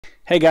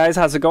Hey guys,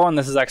 how's it going?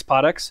 This is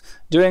Xpotix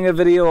doing a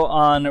video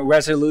on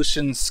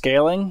resolution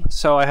scaling.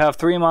 So I have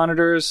 3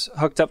 monitors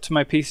hooked up to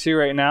my PC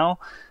right now.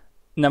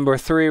 Number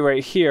 3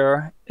 right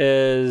here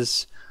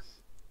is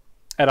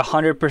at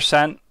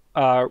 100%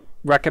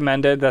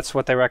 recommended. That's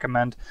what they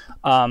recommend.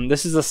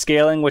 This is the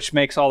scaling, which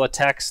makes all the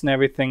text and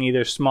everything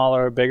either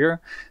smaller or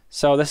bigger.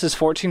 So this is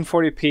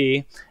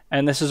 1440p,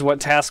 and this is what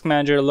Task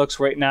Manager looks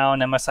right now in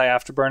MSI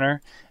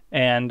Afterburner.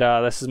 And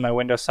this is my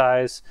window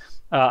size.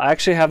 I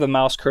actually have the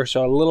mouse cursor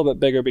a little bit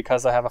bigger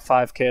because I have a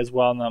 5K as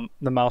well, and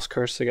the mouse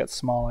cursor gets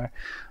smaller.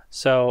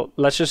 So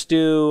let's just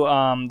do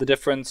the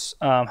difference,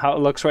 how it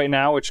looks right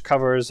now, which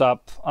covers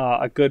up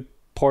a good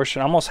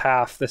portion, almost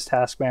half. This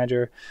Task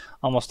Manager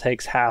almost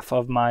takes half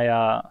of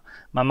my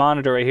my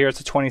monitor right here. It's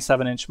a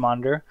 27-inch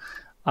monitor,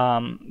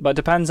 but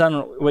depends on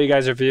what you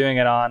guys are viewing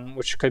it on,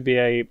 which could be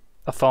a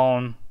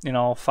phone, you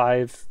know,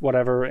 5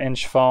 whatever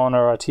inch phone,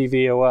 or a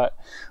TV or what.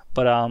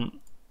 But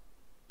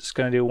just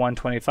gonna do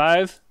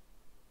 125.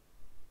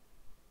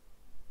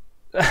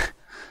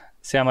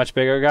 See how much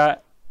bigger it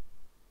got?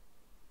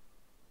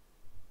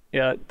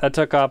 Yeah, that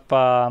took up,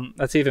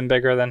 that's even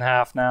bigger than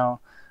half now.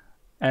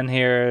 And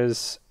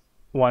here's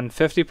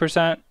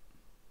 150%,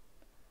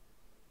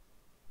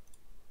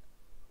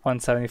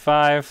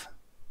 175,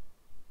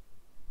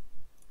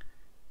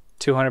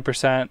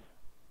 200%.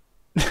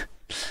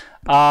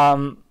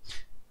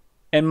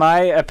 In my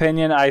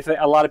opinion, I think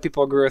a lot of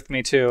people agree with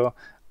me too.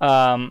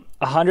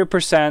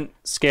 100%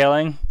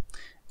 scaling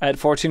at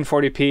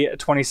 1440p at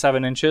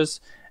 27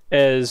 inches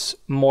is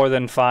more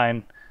than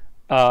fine.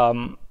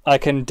 I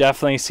can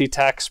definitely see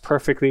text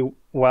perfectly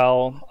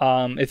well.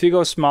 If you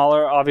go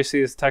smaller,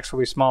 obviously this text will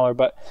be smaller,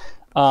 but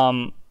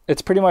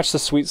it's pretty much the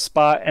sweet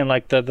spot and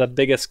like the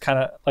biggest kind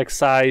of like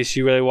size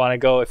you really want to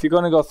go. If you're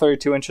going to go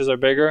 32 inches or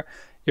bigger,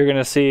 you're going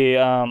to see,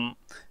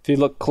 if you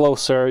look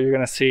closer, you're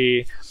going to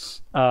see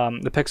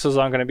the pixels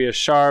aren't going to be as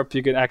sharp.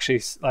 You can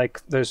actually, like,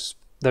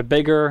 they're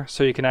bigger,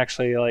 so you can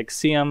actually like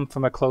see them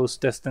from a close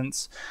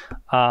distance.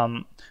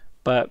 But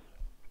I'm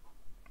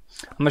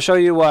gonna show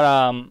you what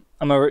I'm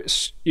gonna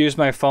use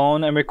my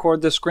phone and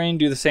record the screen,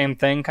 do the same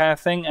thing kind of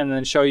thing, and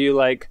then show you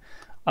like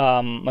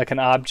an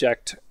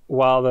object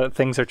while the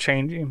things are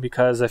changing.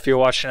 Because if you're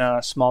watching on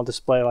a small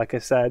display, like I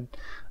said,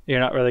 you're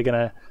not really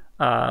gonna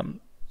kind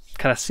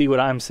of see what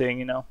I'm seeing,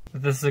 you know.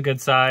 This is a good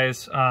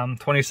size,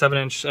 27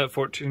 inch at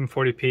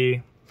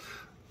 1440p.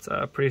 It's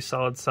a pretty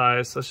solid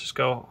size. Let's just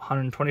go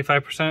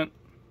 125%.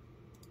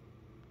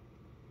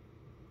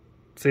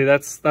 See,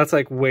 that's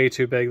like way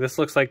too big. This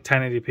looks like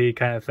 1080p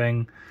kind of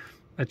thing.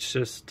 It's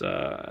just,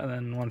 and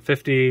then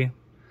 150.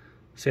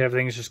 See,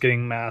 everything's just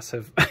getting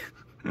massive.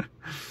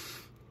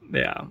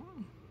 Yeah.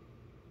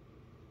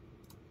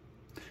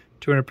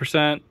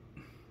 200%.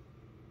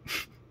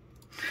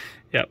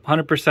 Yep,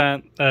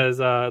 100%. That is,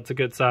 it's a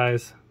good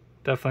size.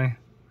 Definitely.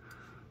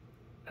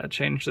 I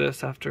changed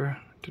this after,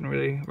 didn't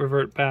really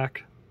revert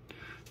back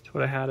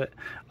what I had it.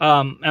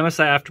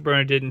 MSI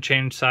Afterburner didn't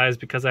change size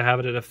because I have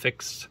it at a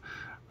fixed,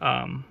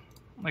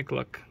 like,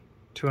 look,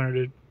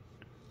 200.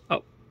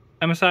 Oh,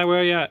 MSI,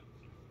 where are you at?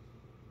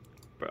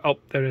 Oh,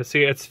 there it is.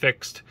 See, it's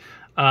fixed.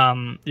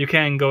 You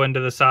can go into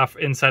the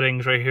in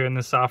settings right here in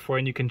the software,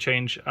 and you can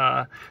change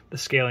the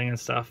scaling and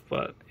stuff.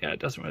 But yeah, it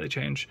doesn't really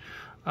change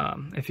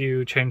if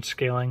you change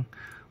scaling.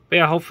 But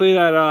yeah, hopefully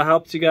that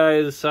helps you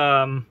guys.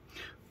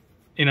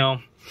 You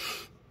know,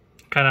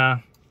 kind of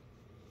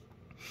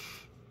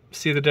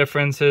see the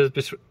differences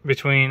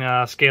between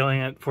scaling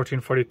at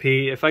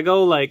 1440p. If I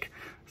go, like,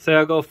 say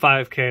I'll go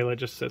 5K, let's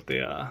just at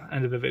the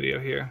end of the video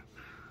here.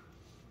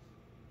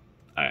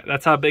 Alright,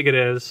 that's how big it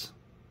is.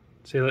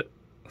 See it?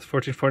 It's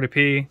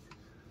 1440p.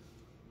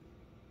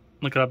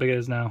 Look at how big it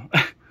is now.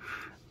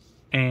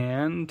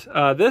 And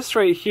this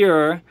right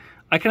here,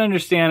 I can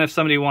understand if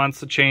somebody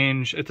wants to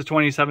change. It's a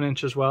 27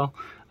 inch as well.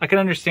 I can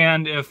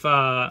understand if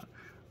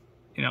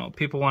you know,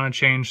 people want to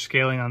change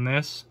scaling on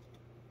this,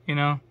 you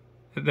know.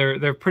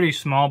 They're pretty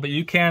small, but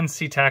you can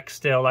see text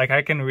still. Like,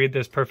 I can read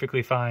this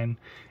perfectly fine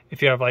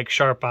if you have like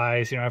sharp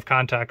eyes. You know, I have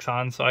contacts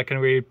on, so I can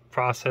read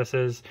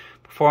processes,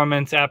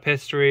 performance, app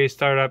history,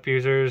 startup,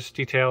 users,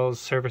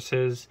 details,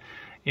 services.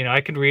 You know,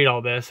 I can read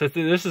all this.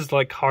 This is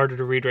like harder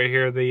to read right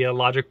here. The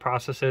logic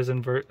processes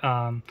and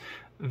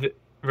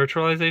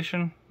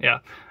virtualization. Yeah,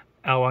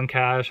 L1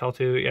 cache,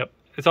 L2. Yep,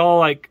 it's all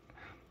like.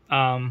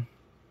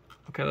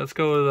 Okay, let's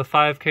go to the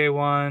 5K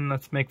one.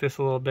 Let's make this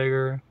a little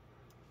bigger.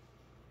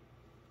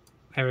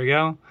 There we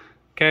go.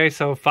 Okay,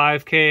 so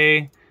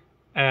 5K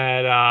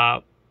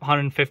at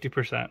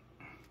 150%.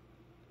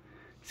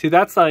 See,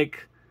 that's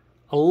like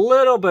a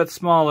little bit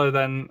smaller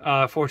than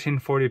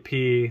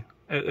 1440p.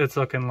 It's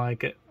looking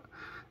like it.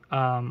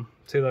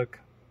 See, look.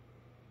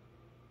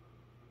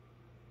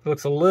 It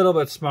looks a little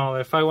bit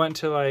smaller. If I went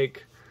to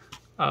like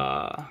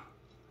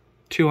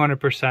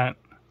 200%,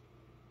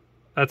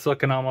 that's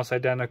looking almost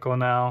identical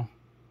now.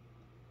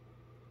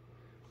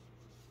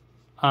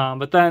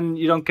 But then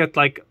you don't get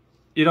like,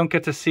 you don't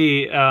get to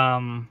see, you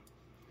know,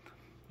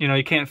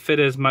 you can't fit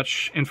as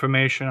much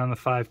information on the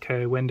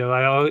 5K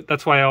window.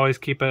 That's why I always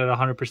keep it at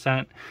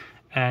 100%.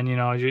 and you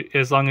know,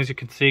 as long as you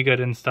can see good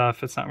and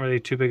stuff, it's not really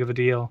too big of a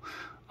deal.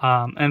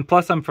 And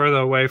plus, I'm further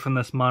away from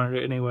this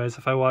monitor anyways.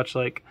 If I watch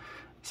like,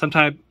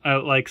 sometimes I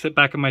like sit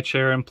back in my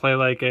chair and play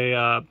like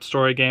a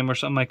story game or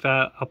something like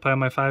that, I'll play on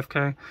my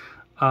 5K.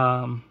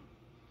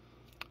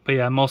 But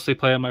yeah, I mostly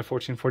play on my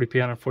 1440p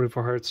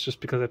 144 hertz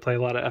just because I play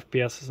a lot of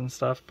FPSs and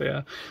stuff. But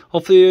yeah,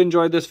 hopefully you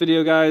enjoyed this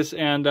video, guys,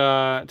 and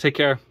take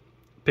care.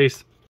 Peace.